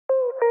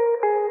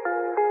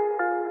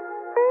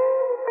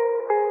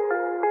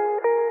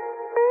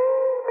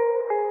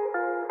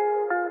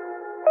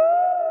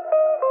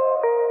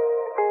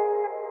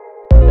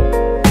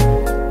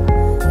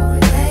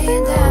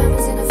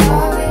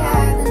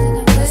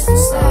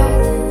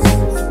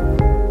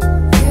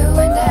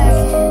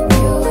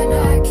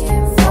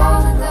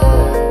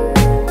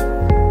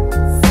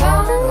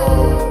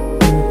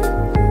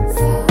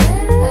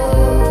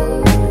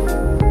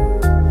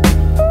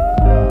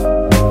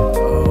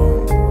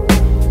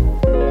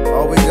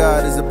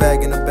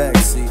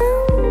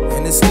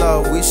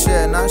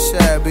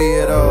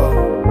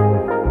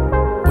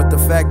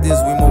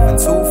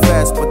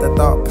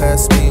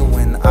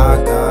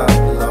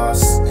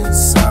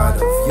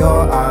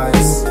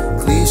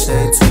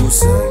cliche to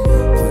say,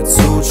 but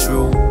too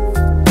true.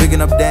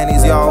 Picking up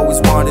Danny's, you always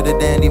wanted a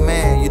dandy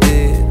man, you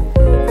did.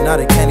 Not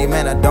a candy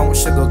man, I don't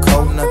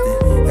sugarcoat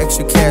nothing.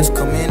 Extra cash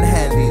come in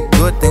handy.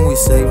 Good thing we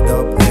saved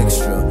up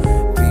extra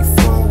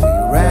before we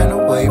ran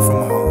away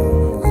from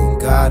home.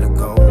 We gotta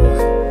go.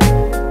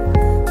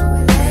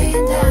 We're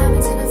laying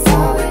diamonds in a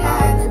faraway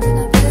island in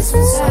a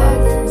blissful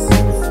silence.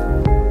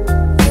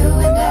 You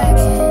and I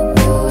can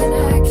fall in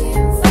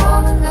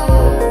love,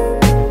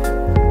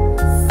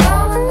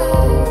 fall in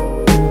love,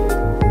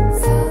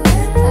 fall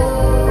in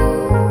love.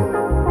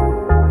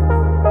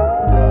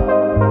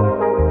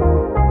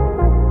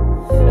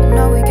 I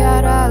know we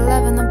got our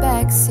love in the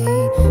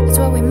backseat. It's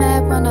what we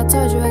met when I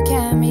told you I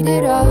can't meet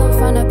it all.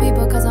 Find out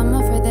people cause I'm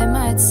afraid they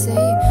might see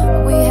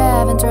what we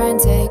have and try and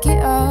take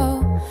it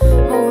all.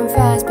 Moving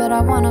fast but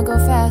I wanna go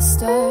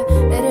faster.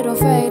 Let it all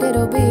fade,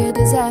 it'll be a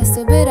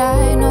disaster. But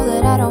I know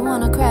that I don't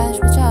wanna crash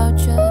without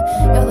you.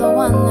 You're the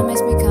one that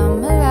makes me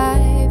come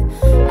alive.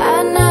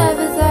 I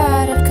never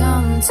thought I'd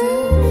come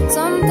to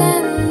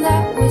something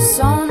that was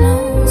so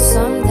new,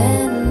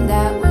 something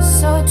that was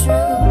so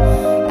true.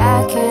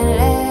 I can't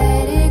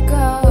let it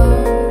go.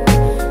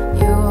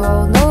 You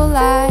hold no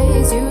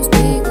lies, you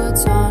speak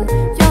what's on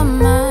your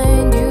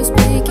mind. You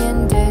speak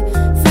in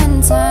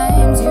different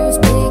times, you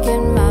speak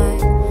in my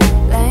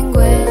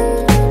language,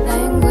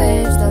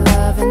 language. The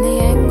love and the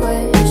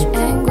anguish,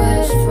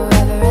 anguish.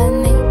 Forever and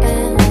the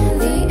end,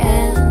 the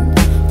end.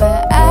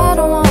 But I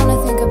don't wanna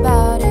think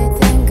about it,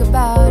 think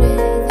about it,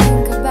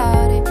 think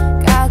about it.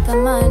 Got the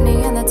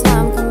money and the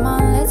time, come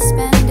on, let's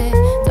spend it.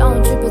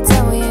 Don't you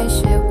pretend we ain't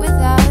shit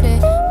without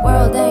it.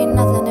 World ain't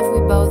nothing if we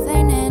both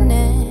ain't in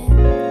it.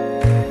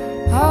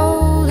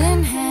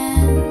 Holding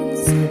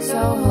hands, so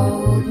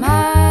hold my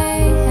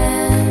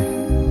hand.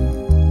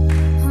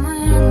 Hold my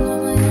hand,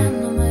 hold my hand,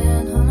 hold my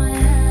hand, hold my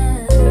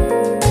hand.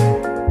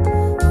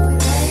 We're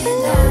laying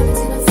diamonds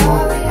in a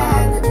faraway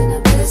island in a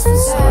blissful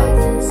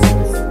silence.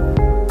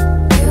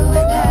 You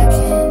and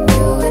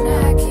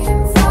I can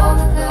fall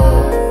in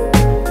love,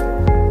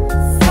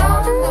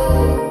 fall in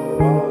love,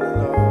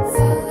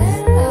 fall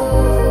in love.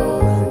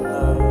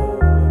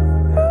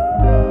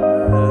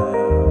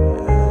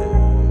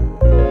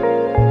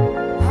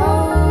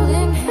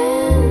 Holding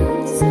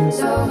hands,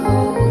 so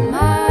hold my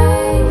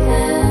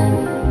hand.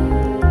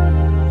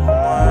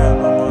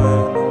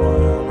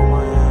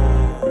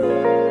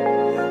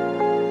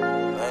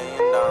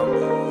 Laying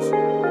diamonds,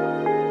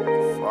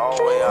 far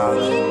away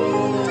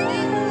island,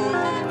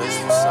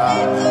 blissful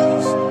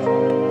silence.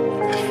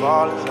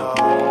 Fall in love,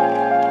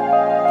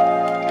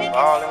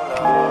 fall in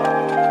love, fall in love.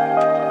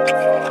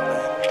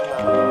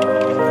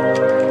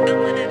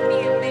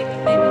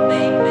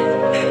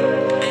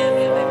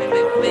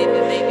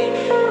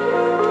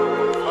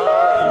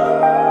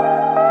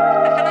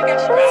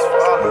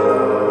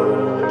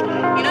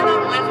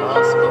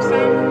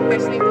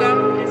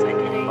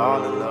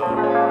 Fall in love.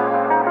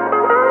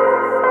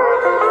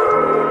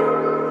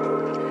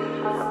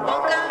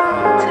 Welcome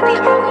to the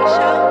Only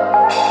Show.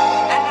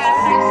 I have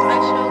my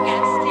special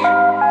guest here.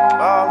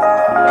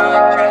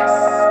 Andres.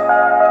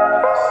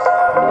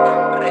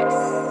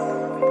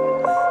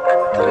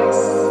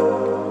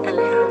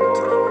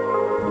 Alejandro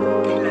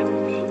de la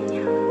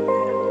Peña.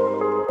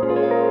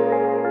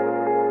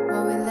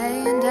 While we're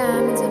laying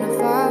diamonds in a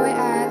faraway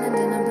island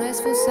in a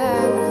blissful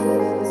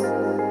silence.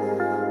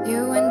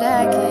 You and I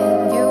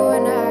can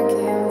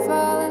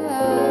fall in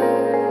love,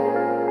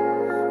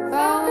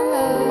 fall in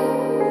love,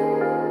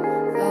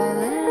 fall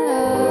in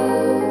love.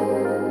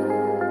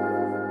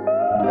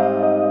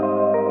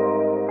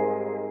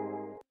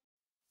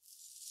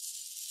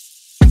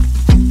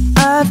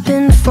 I've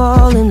been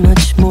falling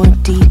much more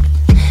deep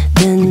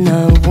than I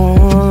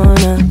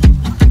wanna.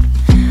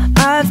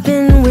 I've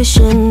been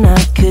wishing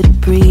I could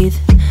breathe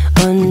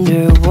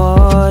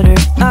underwater.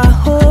 I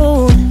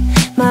hold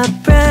my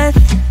breath,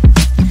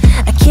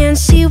 I can't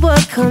see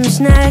what comes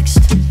next.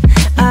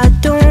 I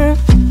don't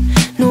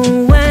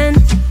know when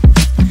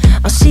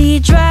I'll see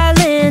dry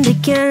land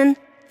again.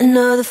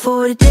 Another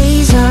 40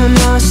 days I'm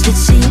lost at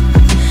sea.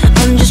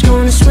 I'm just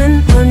gonna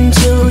swim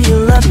until you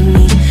love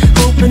me,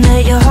 hoping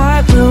that your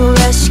heart will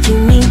rescue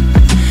me.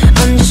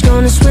 I'm just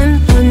gonna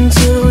swim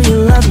until you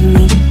love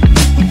me.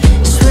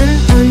 Swim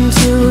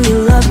until you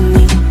love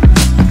me.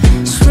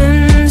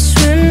 Swim,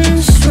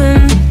 swim,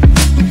 swim.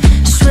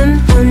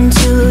 Swim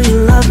until you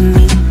love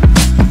me.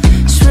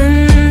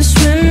 Swim,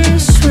 swim,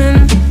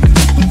 swim.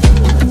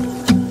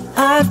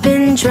 I've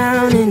been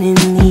drowning in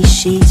these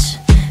sheets,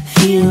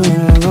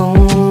 feeling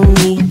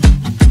lonely,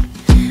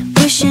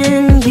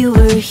 wishing you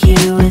were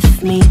here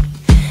with me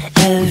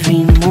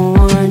every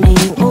morning.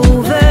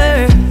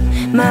 Over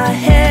my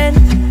head,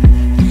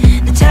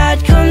 the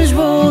tide comes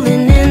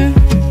rolling in.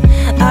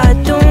 I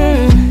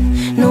don't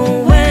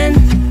know when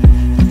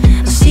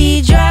I'll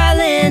see dry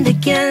land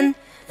again.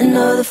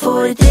 Another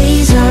 40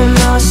 days I'm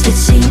lost at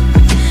sea.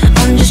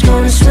 I'm just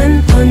gonna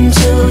swim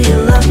until you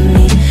love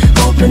me,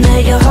 hoping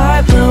that your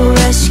heart will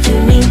rescue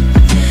me.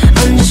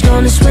 I'm just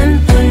gonna swim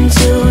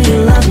until you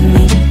love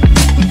me.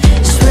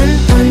 Swim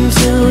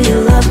until you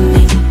love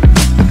me.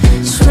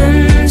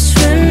 Swim,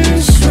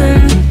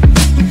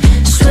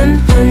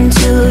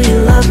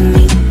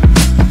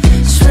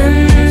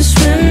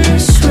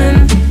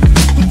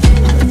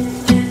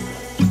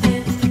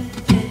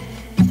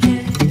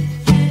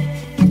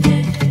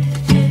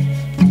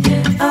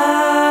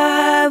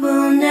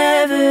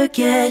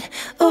 get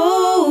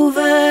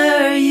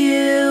over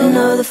you.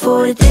 Another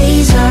 40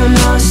 days I'm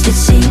lost at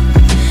sea.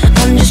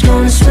 I'm just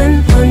gonna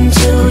swim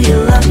until you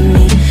love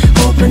me,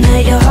 hoping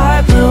that your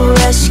heart will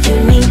rescue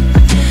me.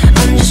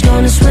 I'm just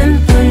gonna swim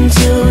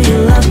until you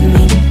love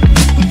me.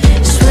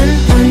 Swim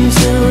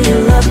until you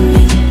love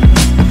me.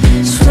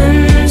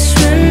 Swim,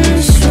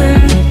 swim,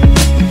 swim.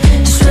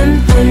 Swim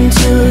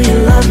until you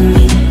love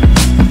me.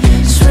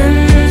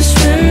 Swim,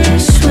 swim,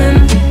 swim.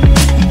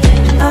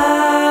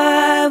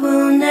 I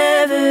will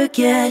never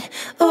get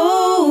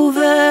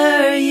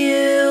over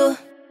you.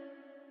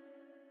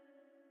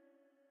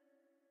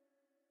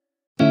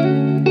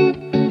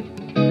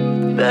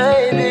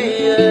 Baby,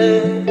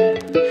 yeah.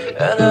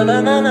 Na na na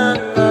na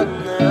na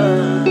na.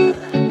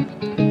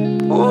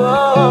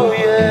 Whoa,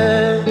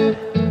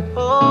 yeah.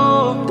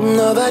 Ooh.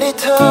 Nobody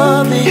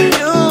told me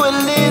you were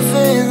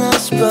leaving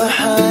us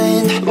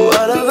behind.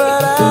 What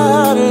about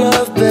our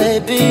love,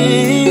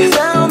 baby?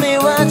 Tell me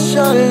what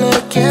you're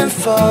looking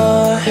for.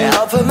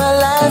 I'll put my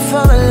life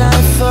on the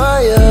line for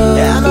you.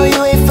 I know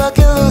you ain't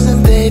fucking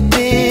losing,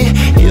 baby.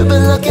 You've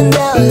been looking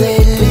down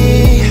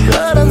lately,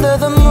 right under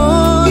the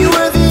moon. You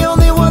were the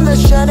only one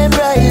that's shining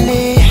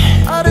brightly.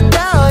 All the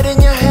doubt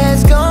in your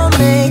head's gonna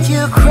make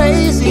you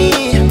crazy.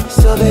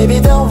 So baby,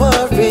 don't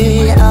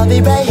worry, I'll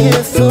be right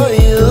here for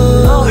you.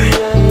 Oh,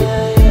 yeah,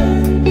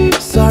 yeah, yeah.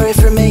 Sorry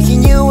for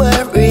making you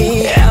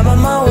worry, I'm on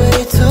my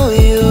way to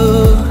you.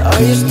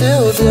 Are you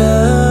still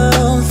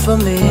down for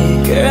me?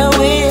 Girl,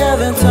 we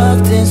haven't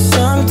talked in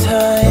some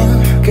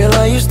time. Girl,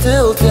 are you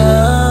still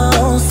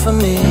down for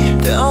me?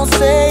 Don't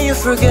say you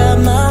forgot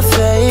my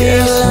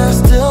face. Girl, I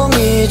still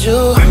need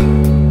you.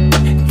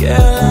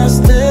 Girl, I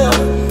still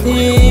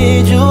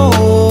need you.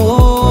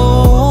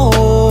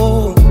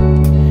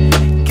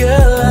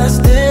 Girl, I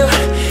still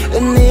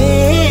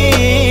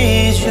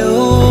need you.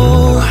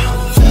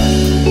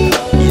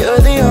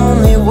 You're the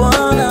only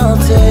one I'll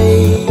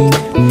take.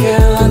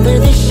 Girl, under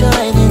these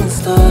shining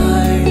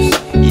stars,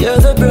 you're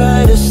the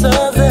brightest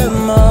of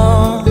them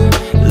all.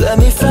 Let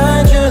me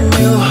find you a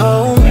new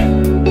home.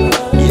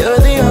 You're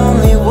the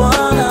only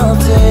one I'll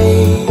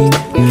take.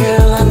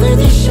 Girl, under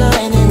these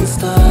shining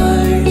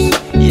stars,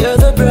 you're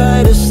the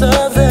brightest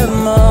of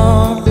them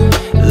all.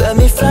 Let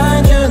me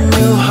find you a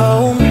new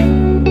home.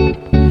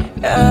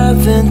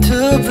 I've been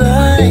too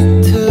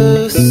blind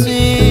to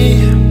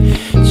see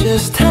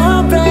just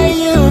how bright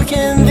you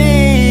can be.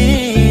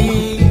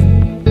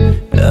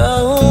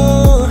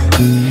 Oh,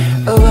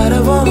 what I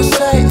wanna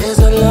say is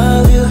I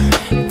love you.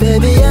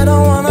 Baby, I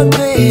don't wanna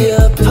be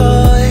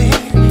apart,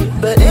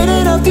 but it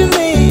ain't up to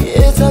me,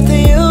 it's up to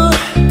you.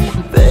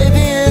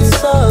 Baby,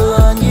 it's all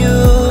on you.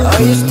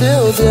 Are you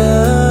still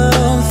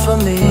down for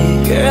me?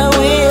 Girl,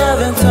 we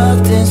haven't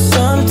talked in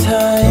some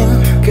time.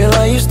 Girl,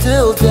 are you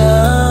still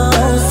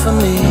down for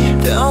me?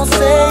 Don't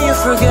say you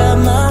forgot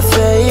my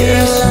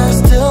face. Girl, I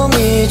still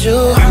need you.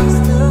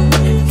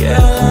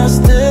 Girl, I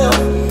still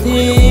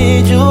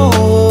need you.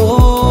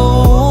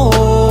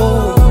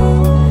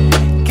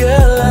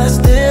 Girl, I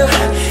still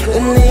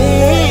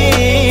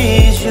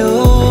need you.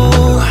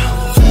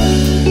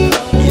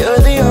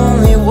 You're the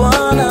only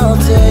one I'll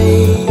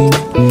take.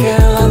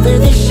 Girl, under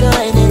these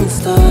shining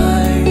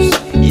stars,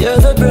 you're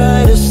the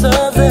brightest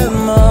of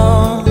them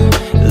all.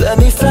 Let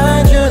me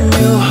find you a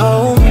new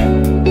home.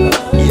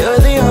 You're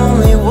the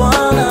only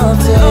one I'll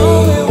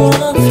take.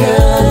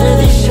 Girl, under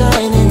these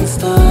shining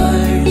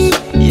stars,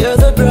 you're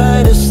the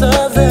brightest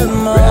of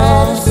them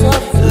all.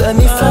 Let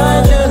me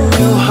find you a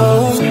new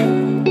home.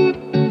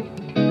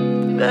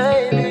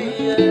 Baby,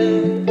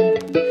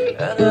 yeah.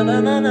 Na na na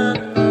na na.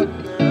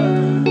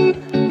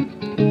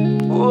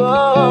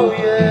 Whoa,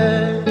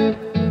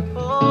 yeah.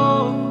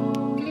 Ooh.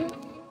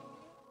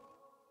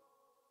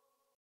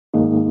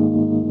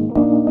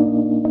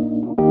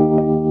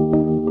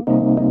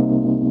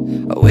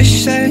 I wish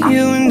that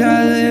you and I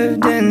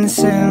lived in The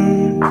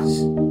Sims.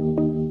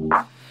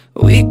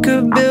 We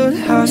could build a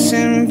house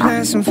and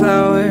plant some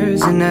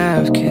flowers and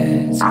have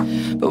kids,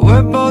 but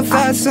we're both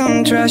at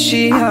some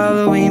trashy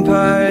Halloween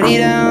party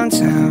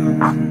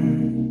downtown,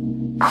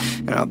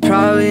 and I'll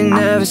probably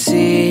never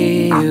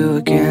see you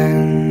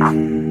again.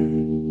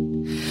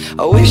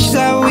 I wish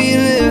that we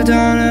lived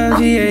on a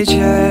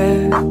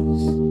VHS.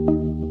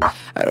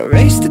 I'd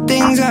erase the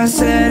things I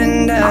said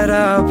and that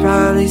I'll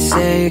probably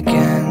say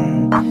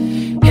again.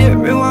 Hit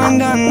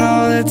rewind on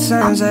all the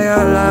times I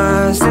got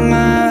lost in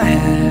my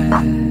head,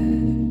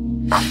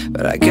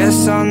 but I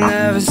guess I'll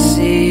never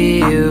see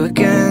you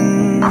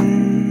again.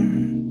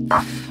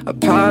 I'll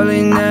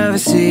probably never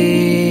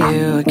see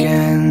you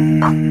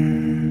again.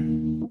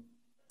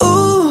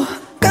 Ooh,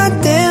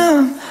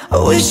 goddamn, I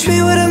wish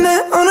we would've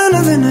met on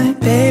another night,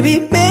 baby.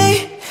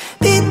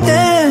 Maybe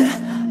then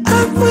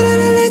I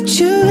wouldn't let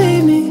you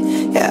leave me.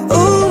 Yeah,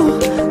 ooh,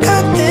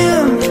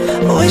 goddamn,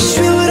 I wish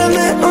we would've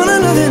met on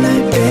another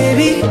night,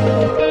 baby.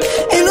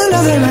 In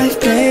another life,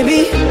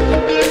 baby.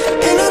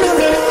 In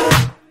another life.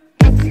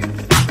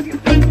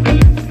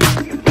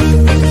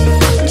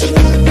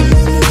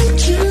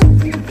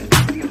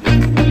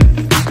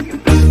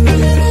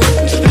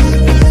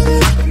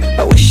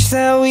 I wish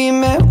that we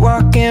met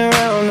walking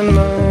around the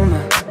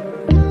moment.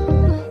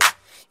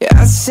 Yeah,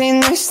 I'd say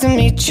nice to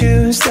meet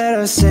you instead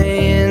of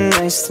saying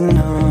nice to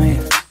know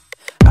you.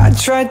 I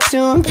tried to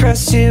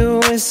impress you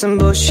with some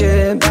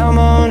bullshit about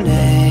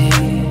Monet.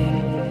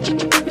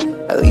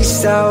 At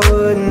least I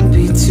wouldn't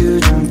be too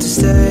drunk to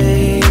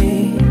stay,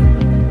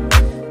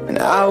 and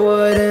I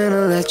wouldn't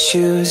have let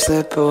you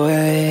slip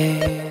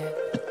away.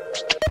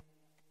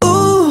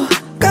 Ooh,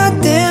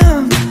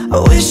 goddamn, I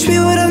wish we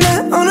would've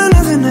met on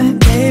another night.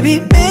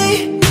 Maybe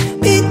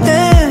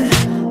then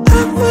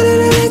I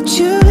wouldn't have let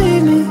you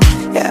leave me.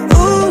 Yeah,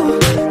 ooh,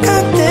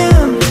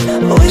 goddamn,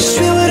 I wish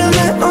we would've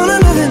met on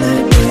another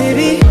night.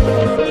 Maybe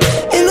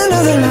in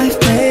another life,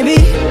 maybe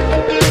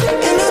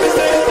in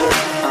another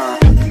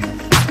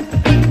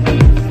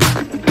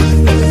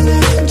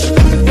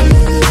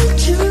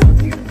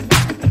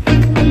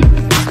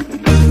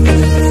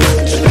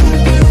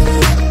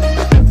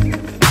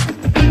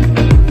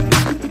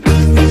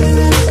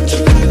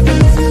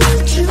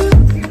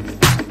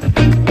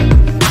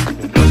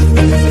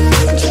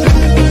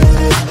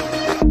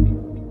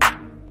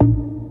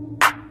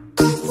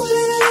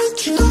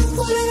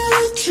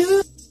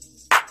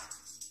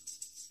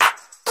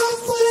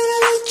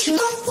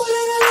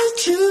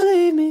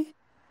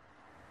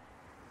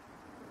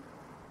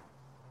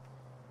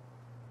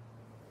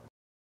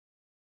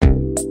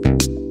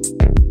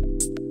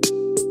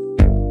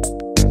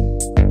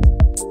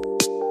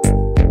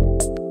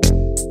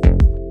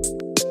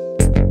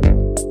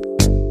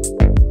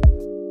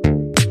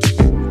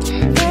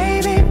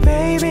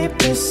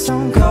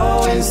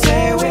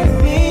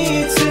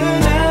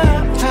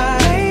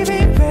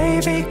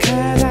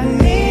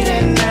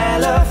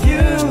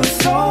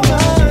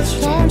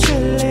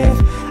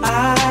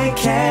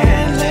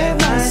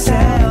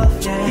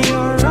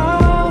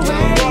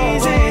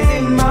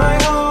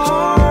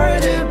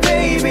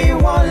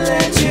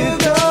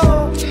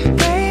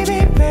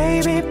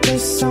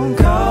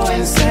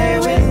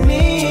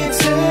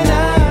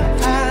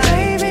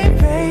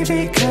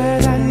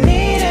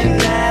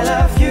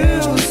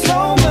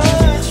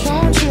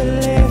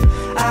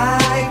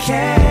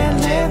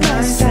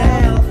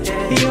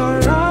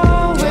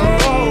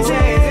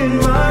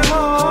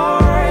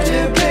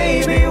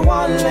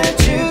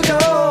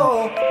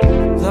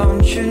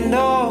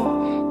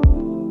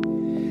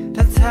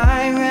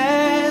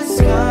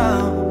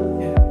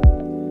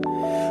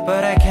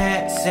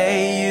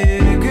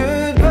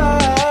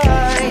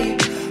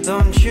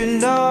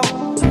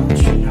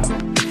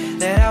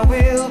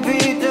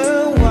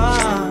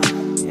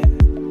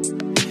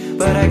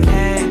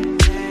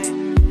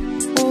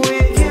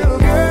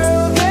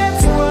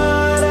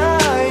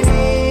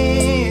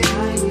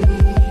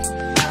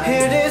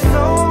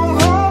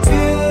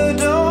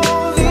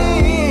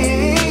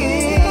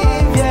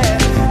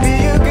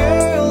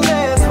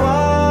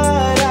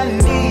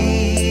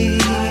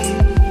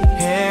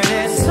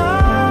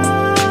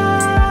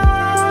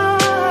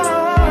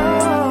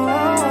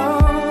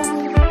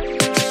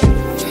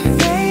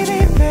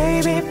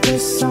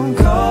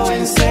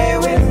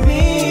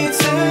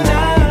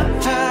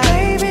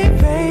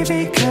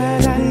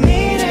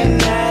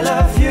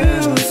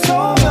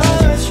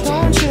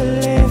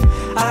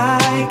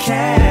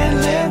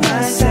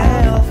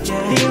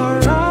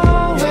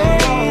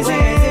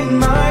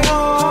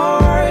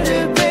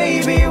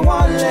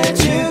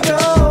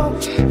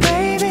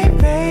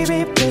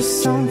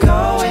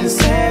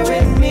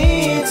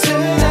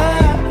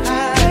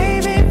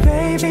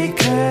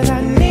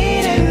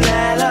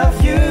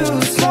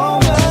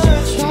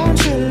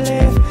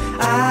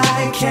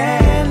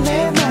can.